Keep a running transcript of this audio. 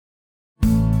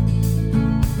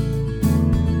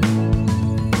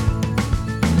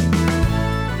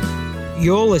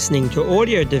You're listening to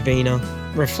Audio Divina,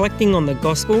 reflecting on the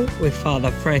Gospel with Father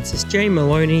Francis J.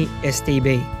 Maloney,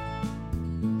 SDB.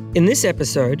 In this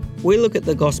episode, we look at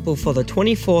the Gospel for the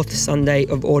 24th Sunday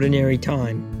of Ordinary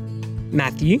Time,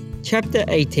 Matthew chapter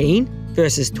 18,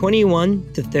 verses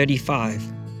 21 to 35.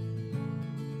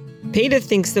 Peter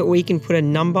thinks that we can put a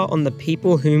number on the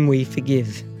people whom we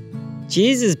forgive.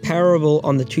 Jesus' parable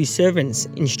on the two servants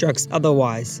instructs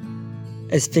otherwise,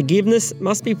 as forgiveness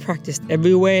must be practiced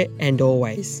everywhere and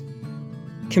always.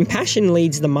 Compassion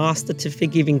leads the master to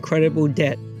forgive incredible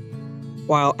debt,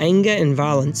 while anger and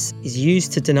violence is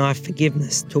used to deny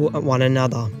forgiveness to one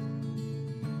another.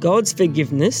 God's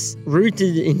forgiveness,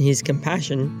 rooted in his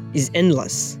compassion, is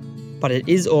endless, but it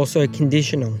is also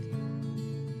conditional.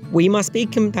 We must be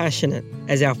compassionate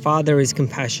as our Father is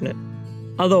compassionate.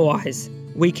 Otherwise,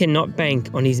 we cannot bank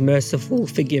on his merciful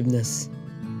forgiveness.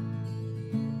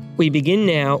 We begin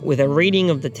now with a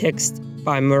reading of the text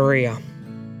by Maria.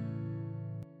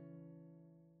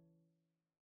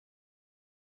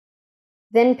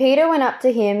 Then Peter went up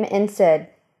to him and said,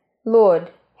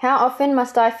 Lord, how often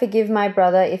must I forgive my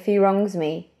brother if he wrongs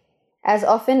me? As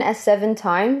often as 7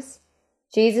 times?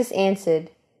 Jesus answered,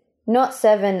 Not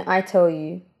 7, I tell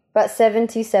you, but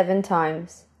 77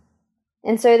 times.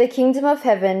 And so the kingdom of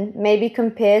heaven may be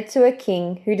compared to a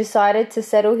king who decided to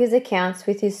settle his accounts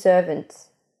with his servants.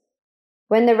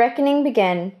 When the reckoning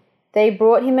began, they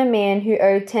brought him a man who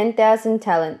owed 10,000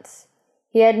 talents.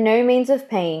 He had no means of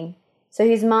paying, so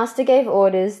his master gave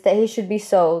orders that he should be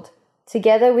sold,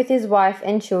 together with his wife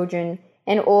and children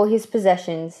and all his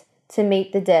possessions, to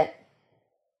meet the debt.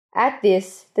 At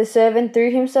this, the servant threw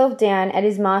himself down at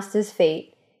his master's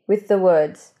feet, with the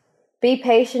words, Be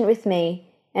patient with me,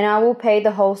 and I will pay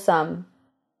the whole sum.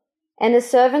 And the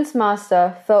servant's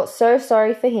master felt so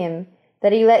sorry for him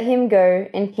that he let him go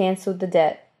and cancelled the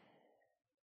debt.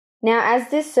 Now as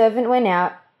this servant went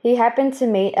out, he happened to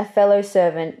meet a fellow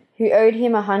servant who owed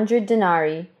him 100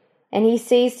 denarii, and he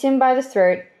seized him by the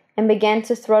throat and began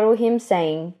to throttle him,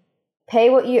 saying, Pay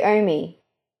what you owe me.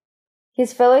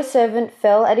 His fellow servant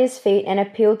fell at his feet and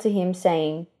appealed to him,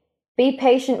 saying, Be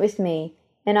patient with me,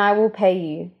 and I will pay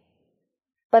you.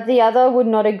 But the other would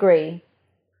not agree.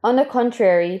 On the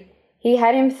contrary, he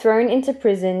had him thrown into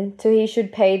prison till he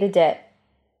should pay the debt.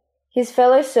 His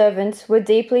fellow servants were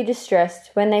deeply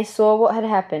distressed when they saw what had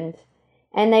happened,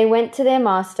 and they went to their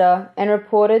master and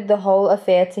reported the whole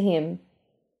affair to him.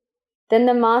 Then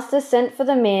the master sent for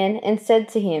the man and said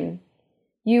to him,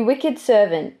 You wicked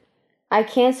servant, I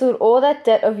cancelled all that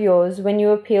debt of yours when you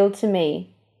appealed to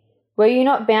me. Were you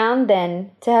not bound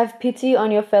then to have pity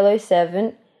on your fellow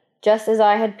servant, just as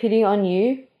I had pity on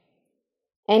you?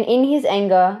 And in his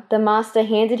anger, the master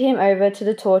handed him over to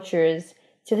the torturers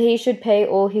till he should pay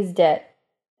all his debt.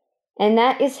 And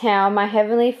that is how my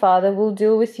heavenly Father will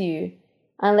deal with you,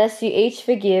 unless you each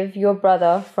forgive your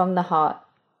brother from the heart.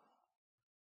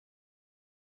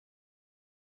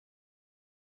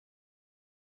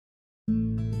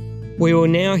 We will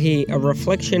now hear a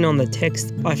reflection on the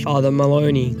text by Father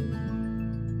Maloney.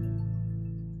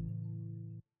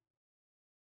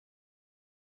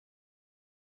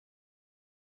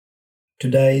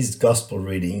 Today's Gospel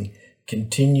reading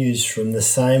continues from the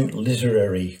same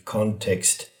literary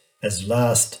context as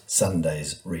last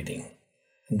Sunday's reading,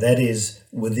 and that is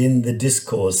within the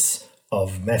discourse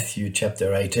of Matthew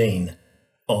chapter 18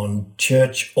 on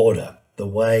church order, the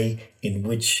way in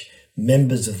which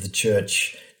members of the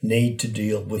church need to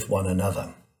deal with one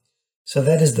another. So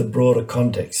that is the broader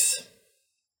context.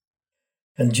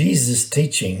 And Jesus'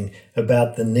 teaching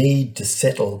about the need to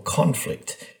settle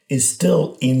conflict is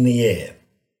still in the air.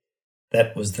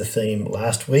 That was the theme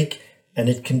last week, and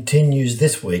it continues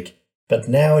this week, but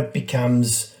now it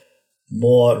becomes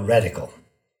more radical.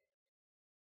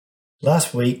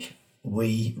 Last week,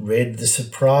 we read the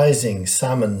surprising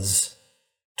summons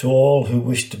to all who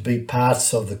wish to be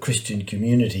parts of the Christian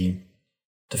community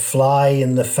to fly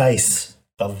in the face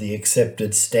of the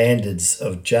accepted standards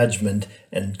of judgment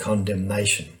and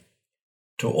condemnation,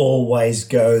 to always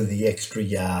go the extra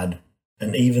yard,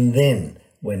 and even then,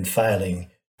 when failing,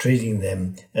 treating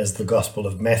them as the Gospel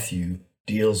of Matthew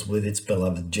deals with its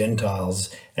beloved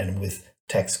Gentiles and with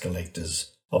tax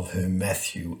collectors, of whom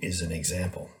Matthew is an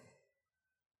example.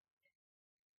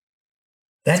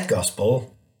 That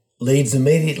Gospel leads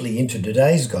immediately into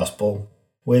today's Gospel,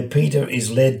 where Peter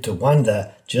is led to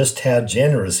wonder just how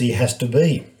generous he has to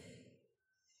be.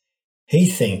 He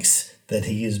thinks that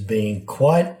he is being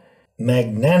quite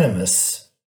magnanimous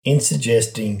in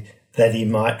suggesting that he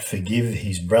might forgive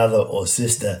his brother or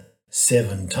sister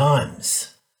 7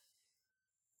 times.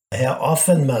 How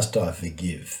often must I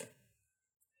forgive?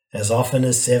 As often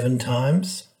as 7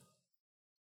 times?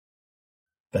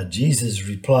 But Jesus'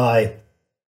 reply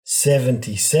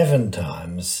 77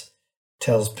 times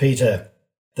tells Peter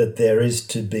that there is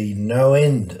to be no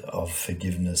end of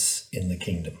forgiveness in the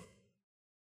kingdom.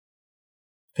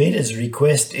 Peter's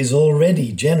request is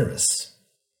already generous.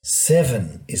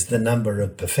 7 is the number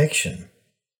of perfection.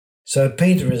 So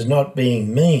Peter is not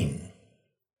being mean.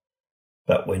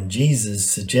 But when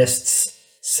Jesus suggests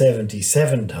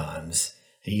 77 times,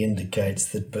 he indicates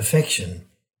that perfection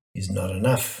is not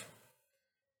enough.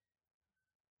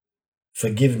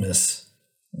 Forgiveness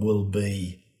will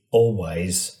be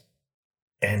always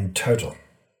and total.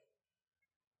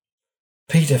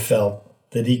 Peter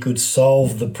felt that he could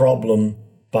solve the problem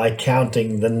by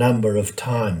counting the number of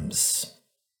times.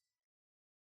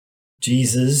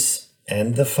 Jesus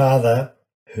and the Father,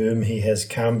 whom he has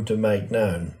come to make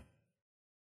known,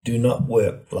 do not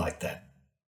work like that.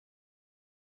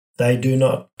 They do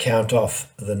not count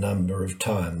off the number of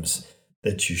times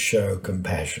that you show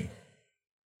compassion.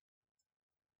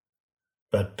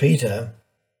 But Peter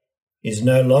is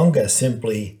no longer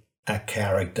simply a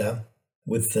character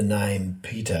with the name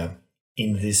Peter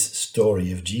in this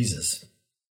story of Jesus.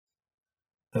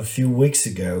 A few weeks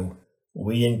ago,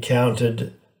 we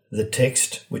encountered the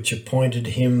text which appointed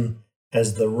him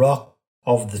as the rock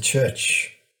of the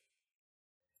church.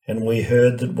 And we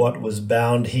heard that what was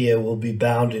bound here will be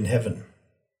bound in heaven.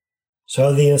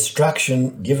 So the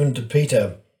instruction given to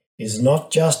Peter is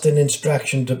not just an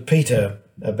instruction to Peter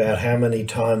about how many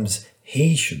times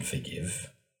he should forgive,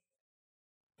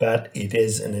 but it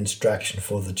is an instruction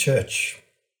for the church.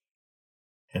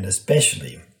 And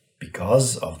especially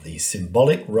because of the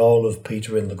symbolic role of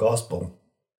Peter in the gospel,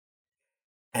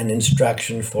 an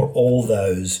instruction for all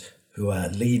those who are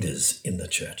leaders in the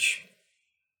church.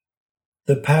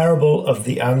 The parable of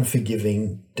the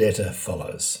unforgiving debtor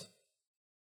follows,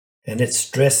 and it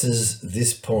stresses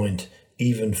this point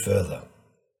even further.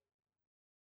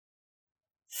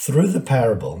 Through the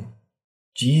parable,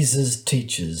 Jesus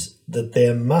teaches that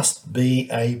there must be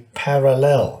a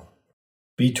parallel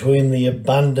between the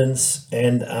abundance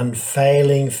and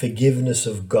unfailing forgiveness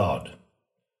of God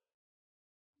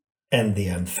and the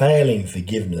unfailing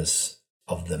forgiveness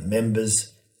of the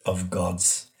members of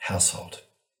God's household,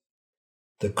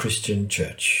 the Christian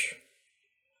church.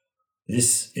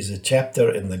 This is a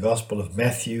chapter in the Gospel of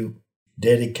Matthew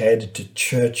dedicated to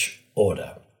church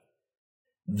order.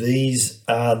 These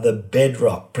are the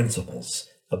bedrock principles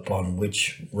upon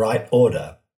which right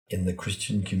order in the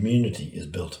Christian community is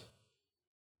built.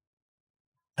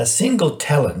 A single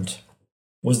talent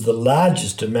was the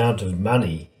largest amount of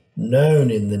money known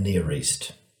in the Near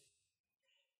East.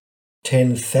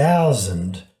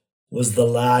 10,000 was the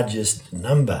largest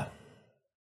number.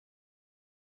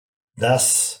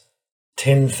 Thus,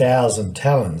 10,000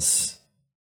 talents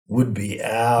would be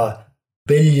our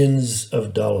billions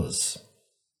of dollars.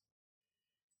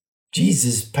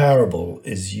 Jesus' parable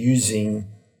is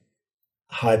using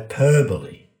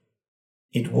hyperbole.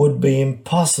 It would be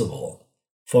impossible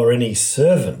for any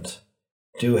servant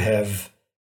to have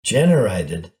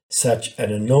generated such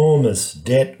an enormous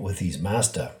debt with his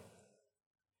master,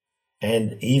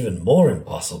 and even more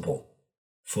impossible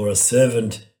for a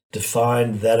servant to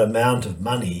find that amount of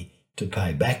money to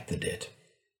pay back the debt.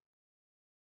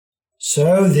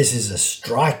 So this is a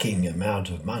striking amount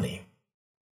of money.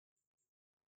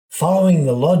 Following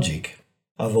the logic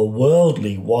of a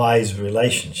worldly wise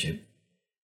relationship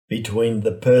between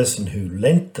the person who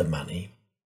lent the money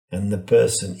and the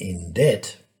person in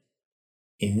debt,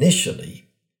 initially,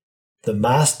 the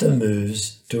master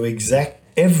moves to exact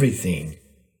everything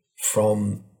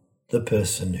from the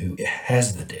person who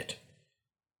has the debt.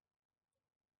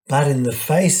 But in the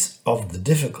face of the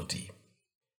difficulty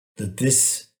that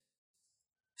this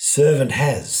servant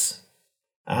has,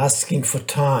 asking for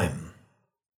time,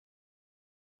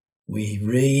 we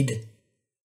read,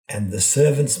 and the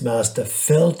servant's master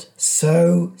felt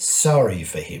so sorry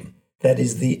for him. That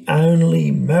is the only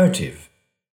motive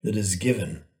that is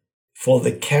given for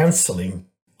the cancelling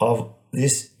of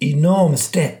this enormous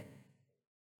debt.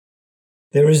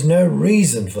 There is no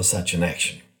reason for such an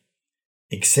action,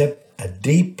 except a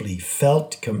deeply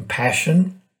felt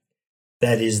compassion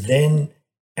that is then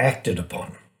acted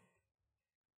upon.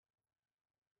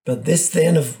 But this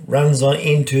then runs on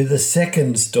into the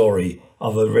second story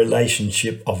of a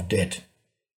relationship of debt.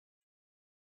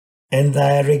 And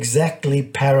they are exactly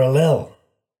parallel,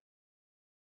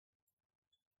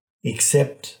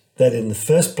 except that in the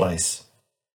first place,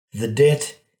 the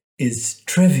debt is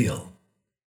trivial.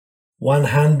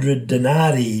 100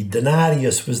 denarii,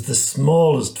 denarius was the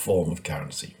smallest form of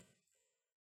currency.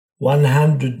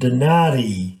 100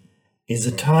 denarii is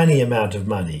a tiny amount of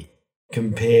money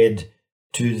compared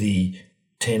to the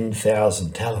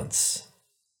 10,000 talents.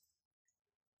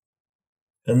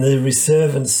 And the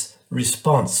servant's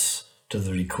response to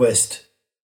the request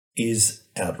is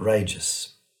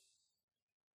outrageous.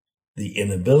 The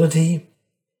inability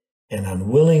and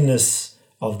unwillingness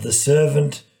of the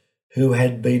servant who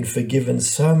had been forgiven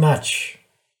so much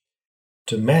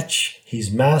to match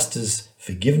his master's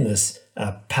forgiveness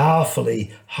are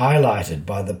powerfully highlighted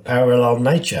by the parallel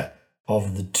nature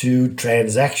of the two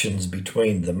transactions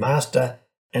between the master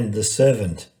and the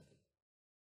servant.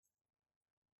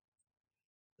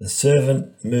 The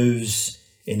servant moves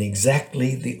in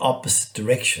exactly the opposite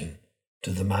direction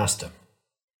to the master.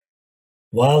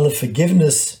 While the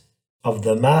forgiveness of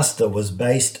the master was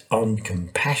based on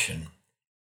compassion,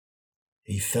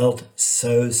 he felt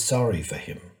so sorry for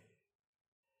him.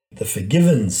 The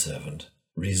forgiven servant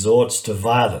resorts to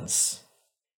violence.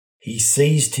 He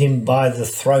seized him by the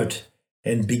throat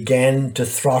and began to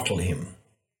throttle him.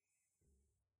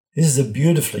 This is a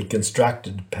beautifully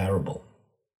constructed parable.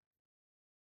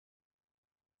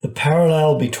 The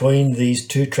parallel between these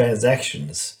two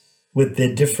transactions, with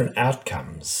their different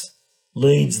outcomes,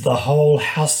 leads the whole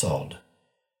household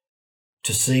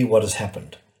to see what has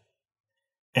happened,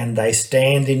 and they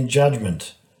stand in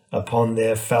judgment upon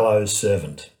their fellow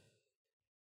servant.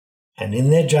 And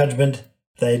in their judgment,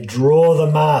 they draw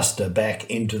the master back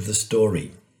into the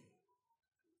story.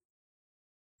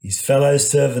 His fellow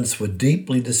servants were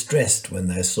deeply distressed when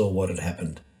they saw what had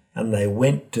happened, and they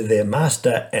went to their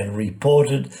master and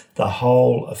reported the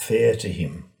whole affair to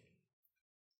him.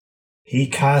 He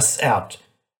casts out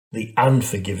the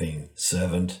unforgiving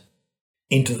servant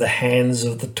into the hands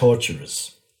of the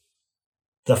torturers.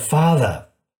 The father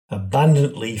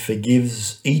abundantly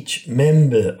forgives each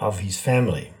member of his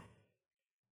family,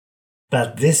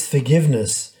 but this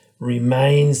forgiveness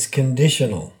remains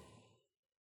conditional.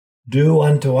 Do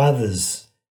unto others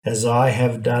as I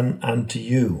have done unto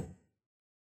you.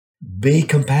 Be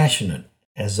compassionate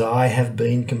as I have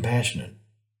been compassionate.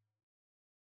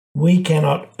 We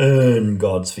cannot earn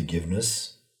God's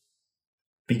forgiveness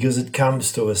because it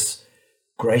comes to us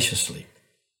graciously.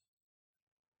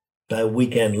 But we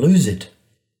can lose it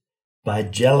by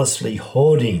jealously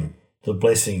hoarding the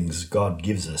blessings God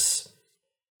gives us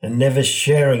and never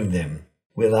sharing them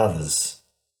with others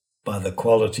by the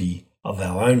quality of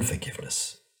our own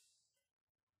forgiveness.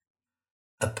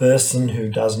 A person who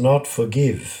does not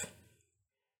forgive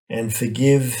and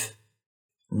forgive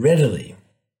readily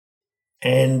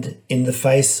and in the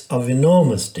face of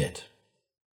enormous debt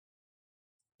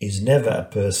is never a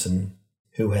person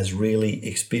who has really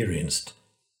experienced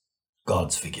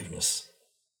God's forgiveness.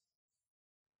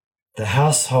 The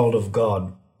household of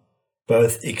God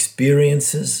both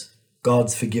experiences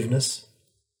God's forgiveness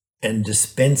and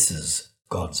dispenses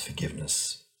God's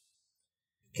forgiveness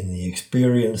in the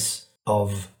experience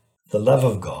of the love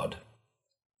of God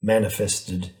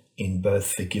manifested in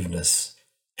both forgiveness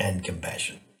and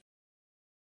compassion.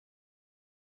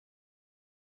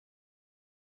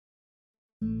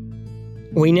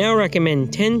 We now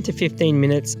recommend 10 to 15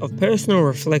 minutes of personal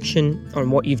reflection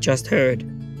on what you've just heard.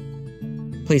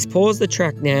 Please pause the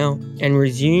track now and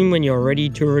resume when you're ready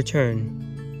to return.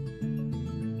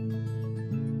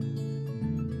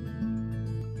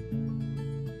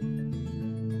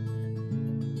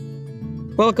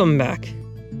 Welcome back.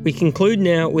 We conclude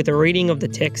now with a reading of the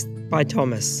text by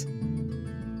Thomas.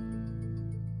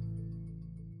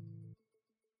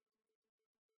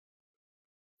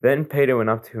 Then Peter went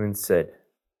up to him and said,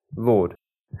 Lord,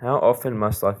 how often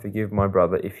must I forgive my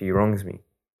brother if he wrongs me?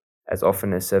 As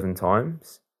often as 7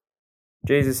 times?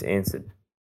 Jesus answered,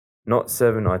 Not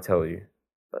 7, I tell you,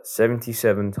 but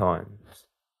 77 times.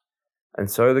 And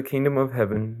so the kingdom of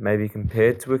heaven may be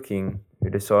compared to a king who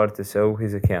decided to settle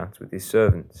his accounts with his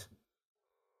servants.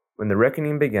 When the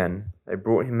reckoning began, they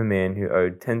brought him a man who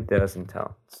owed 10,000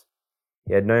 talents.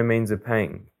 He had no means of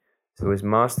paying, so his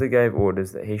master gave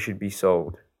orders that he should be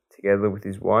sold, together with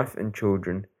his wife and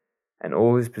children, and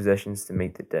all his possessions to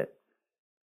meet the debt.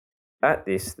 At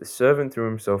this, the servant threw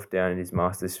himself down at his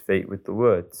master's feet with the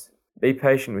words, Be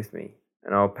patient with me,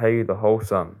 and I will pay you the whole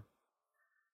sum.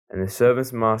 And the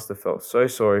servant's master felt so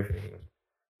sorry for him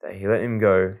that he let him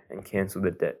go and cancelled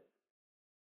the debt.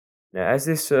 Now as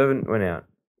this servant went out,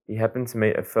 he happened to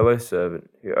meet a fellow servant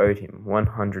who owed him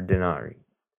 100 denarii.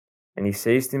 And he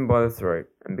seized him by the throat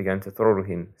and began to throttle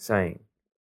him, saying,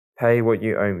 Pay what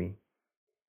you owe me.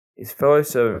 His fellow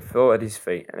servant fell at his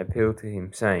feet and appealed to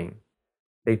him, saying,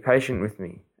 Be patient with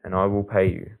me, and I will pay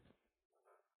you.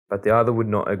 But the other would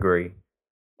not agree.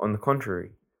 On the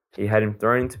contrary, he had him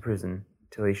thrown into prison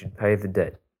till he should pay the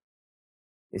debt.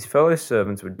 His fellow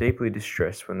servants were deeply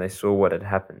distressed when they saw what had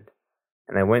happened,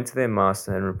 And they went to their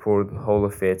master and reported the whole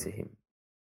affair to him.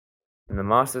 And the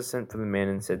master sent for the man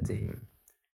and said to him,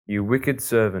 You wicked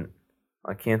servant,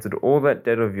 I counted all that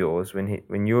debt of yours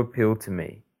when you appealed to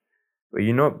me. Were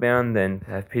you not bound then to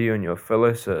have pity on your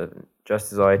fellow servant,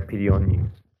 just as I had pity on you?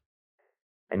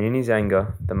 And in his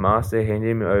anger, the master handed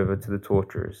him over to the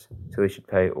torturers, till he should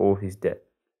pay all his debt.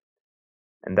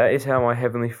 And that is how my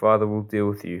heavenly Father will deal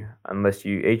with you, unless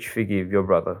you each forgive your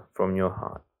brother from your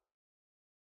heart.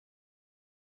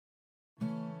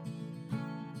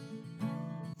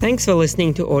 Thanks for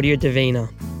listening to Audio Divina.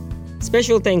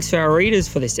 Special thanks to our readers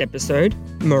for this episode,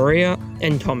 Maria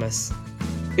and Thomas.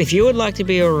 If you would like to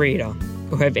be a reader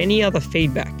or have any other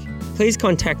feedback, please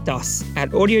contact us at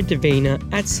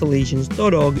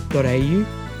audiodivina@salesians.org.au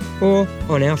or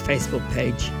on our Facebook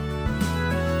page.